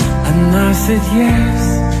 And I said yes.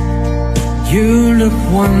 You look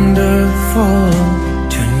wonderful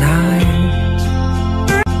tonight.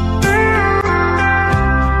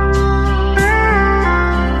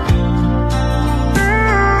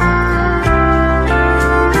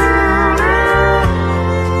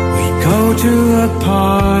 We go to a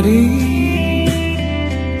party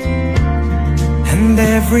and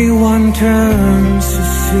everyone turns to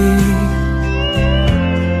see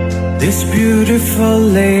this beautiful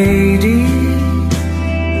lady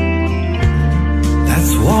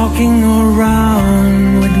walking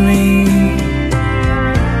around with me.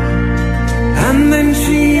 And then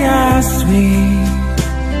she asked me,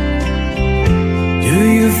 do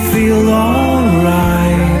you feel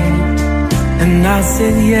alright? And I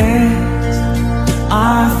said yes, I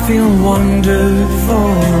feel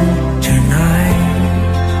wonderful tonight.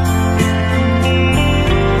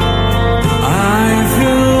 I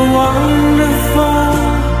feel wonderful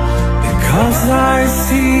because I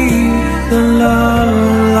see the love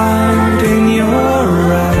light in your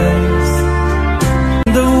eyes.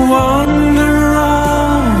 The wonder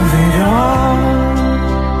of it all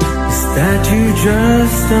is that you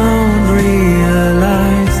just don't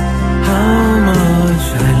realize how much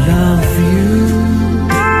I love you.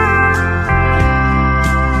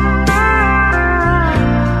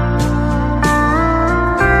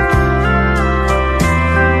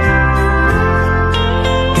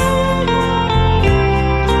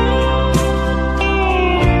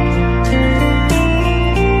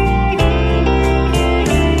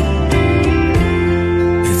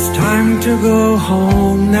 To go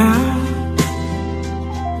home now,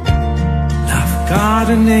 I've got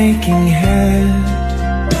an aching head,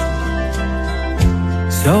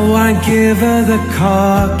 so I give her the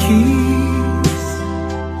car keys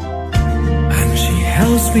and she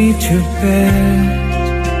helps me to bed.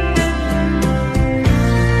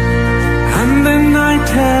 And then I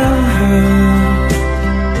tell her,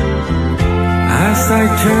 as I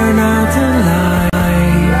turn out the light,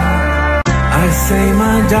 I say,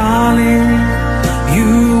 my darling,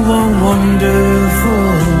 you are wonderful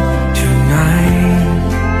tonight.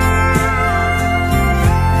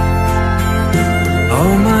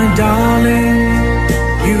 Oh, my darling,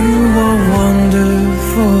 you are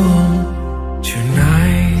wonderful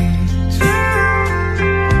tonight.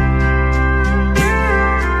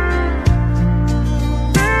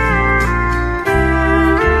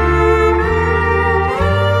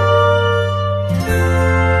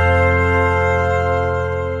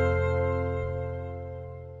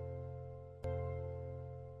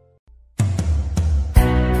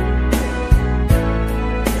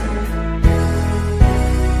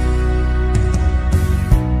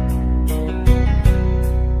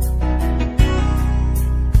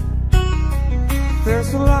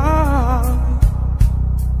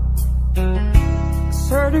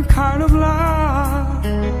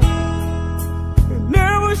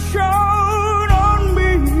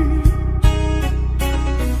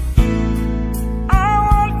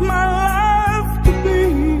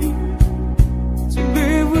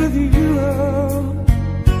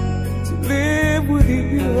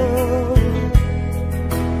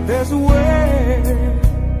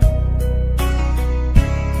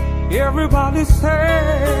 everybody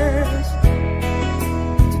says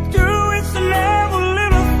to do is never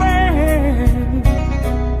little thing.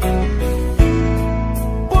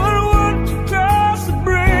 What would you just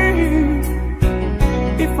bring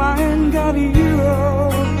if I ain't got you?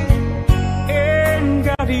 Ain't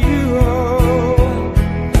got you.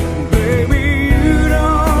 Baby, you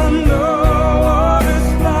don't know what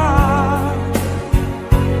it's like.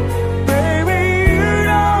 Baby, you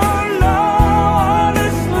don't know what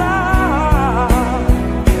it's like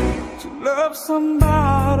to love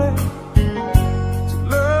somebody, to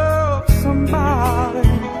love somebody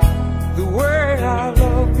the way I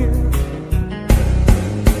love you.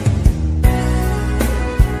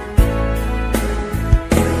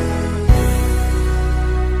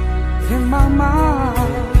 In my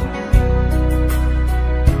mind,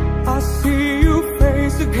 I see you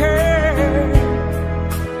face again,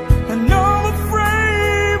 another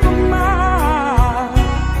frame of mind.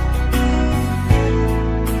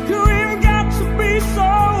 You ain't got to be so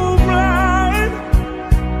blind.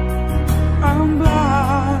 I'm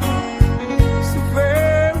blind, so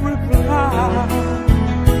very blind.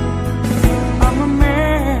 I'm a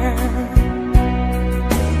man.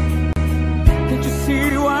 Can't you see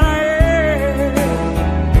what I am?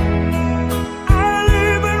 I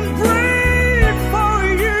live and breathe for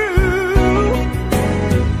you.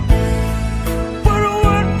 What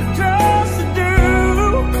would you just do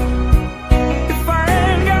if I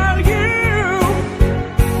ain't got you?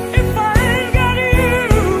 If I ain't got you,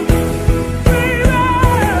 baby,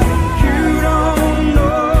 you don't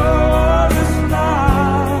know what it's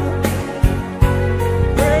like.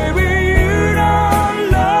 Baby, you don't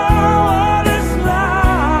know what it's like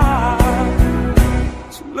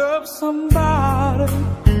to love somebody,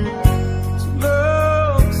 to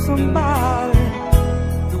love somebody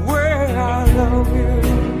the way I love you.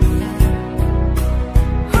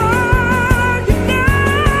 Oh,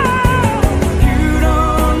 you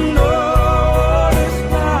don't know what it's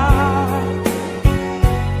like.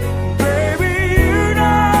 Baby, you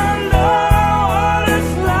don't know what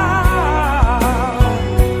it's like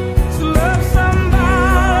to love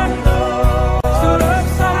somebody, to love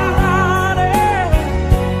somebody,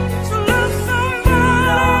 to love somebody.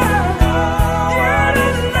 You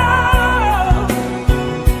don't know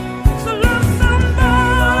to love somebody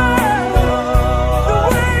the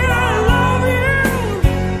way I love you.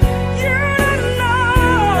 You don't know,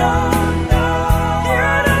 you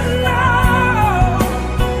don't know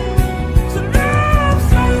to love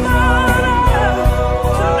somebody,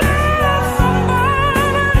 to love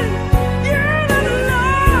somebody. You don't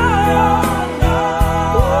know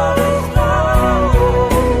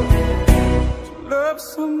to love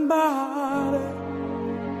somebody,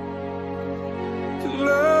 to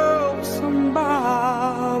love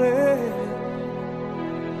somebody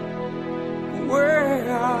where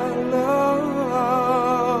I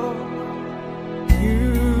love you.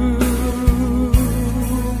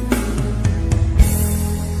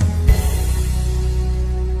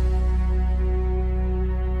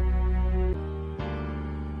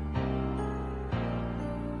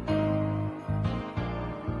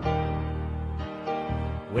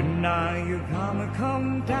 When are you gonna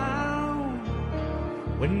come down?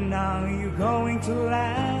 When are you going to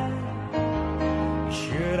land?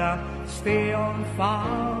 Should I stay on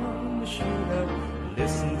farm? Should I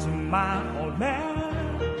listen to my old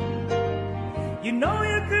man? You know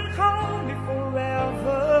you could call me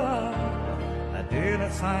forever. I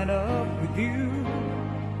didn't sign up with you.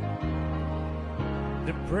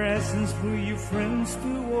 The presents for your friends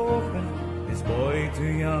to open. This boy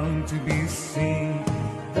too young to be seen.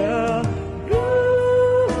 The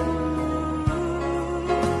blue,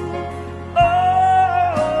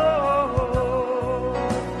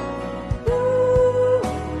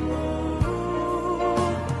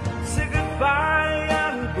 say goodbye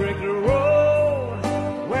and break the road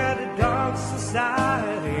where the dark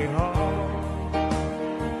society hall.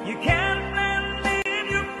 You can't blend in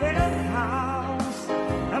your penthouse.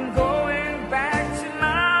 I'm going back to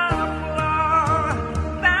my floor,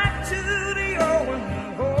 back to the old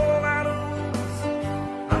hole I lose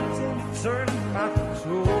until you turn my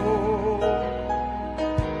soul.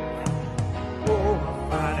 Oh, I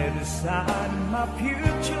finally decide my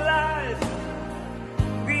future lies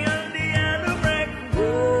beyond the end of break.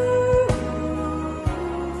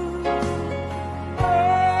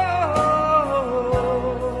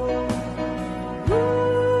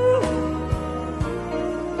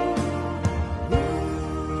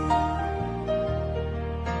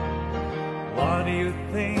 What do you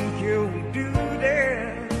think you'll do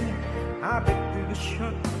there? I bet you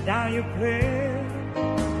shut down your place,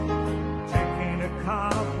 taking a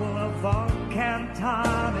couple of hours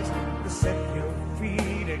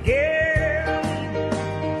again.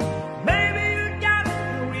 Maybe you got a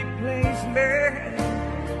replacement.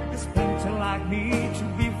 There's plenty like me to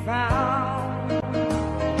be found.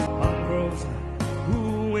 Mongrels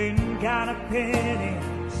who ain't got a penny,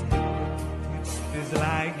 it's just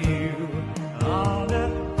like you on the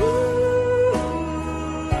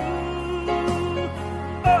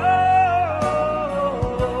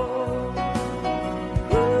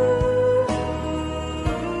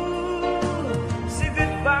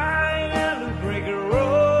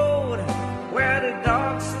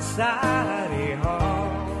society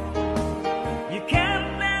hall. You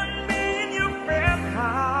can't land me in your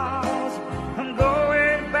penthouse. I'm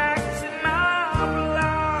going back to my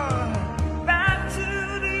blood, back to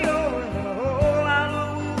the old hole I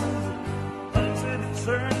lose until it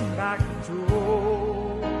turns back to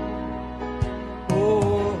old.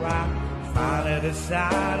 Oh, I finally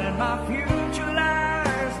decided my future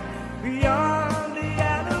lies beyond the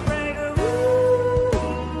elevator.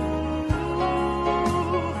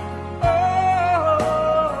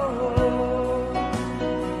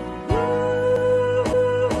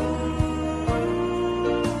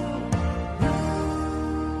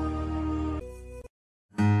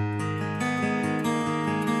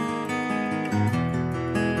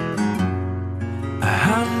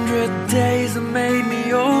 Days have made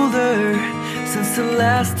me older since the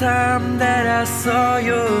last time that I saw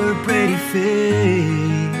your pretty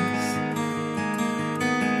face.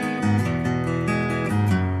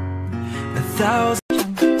 1,000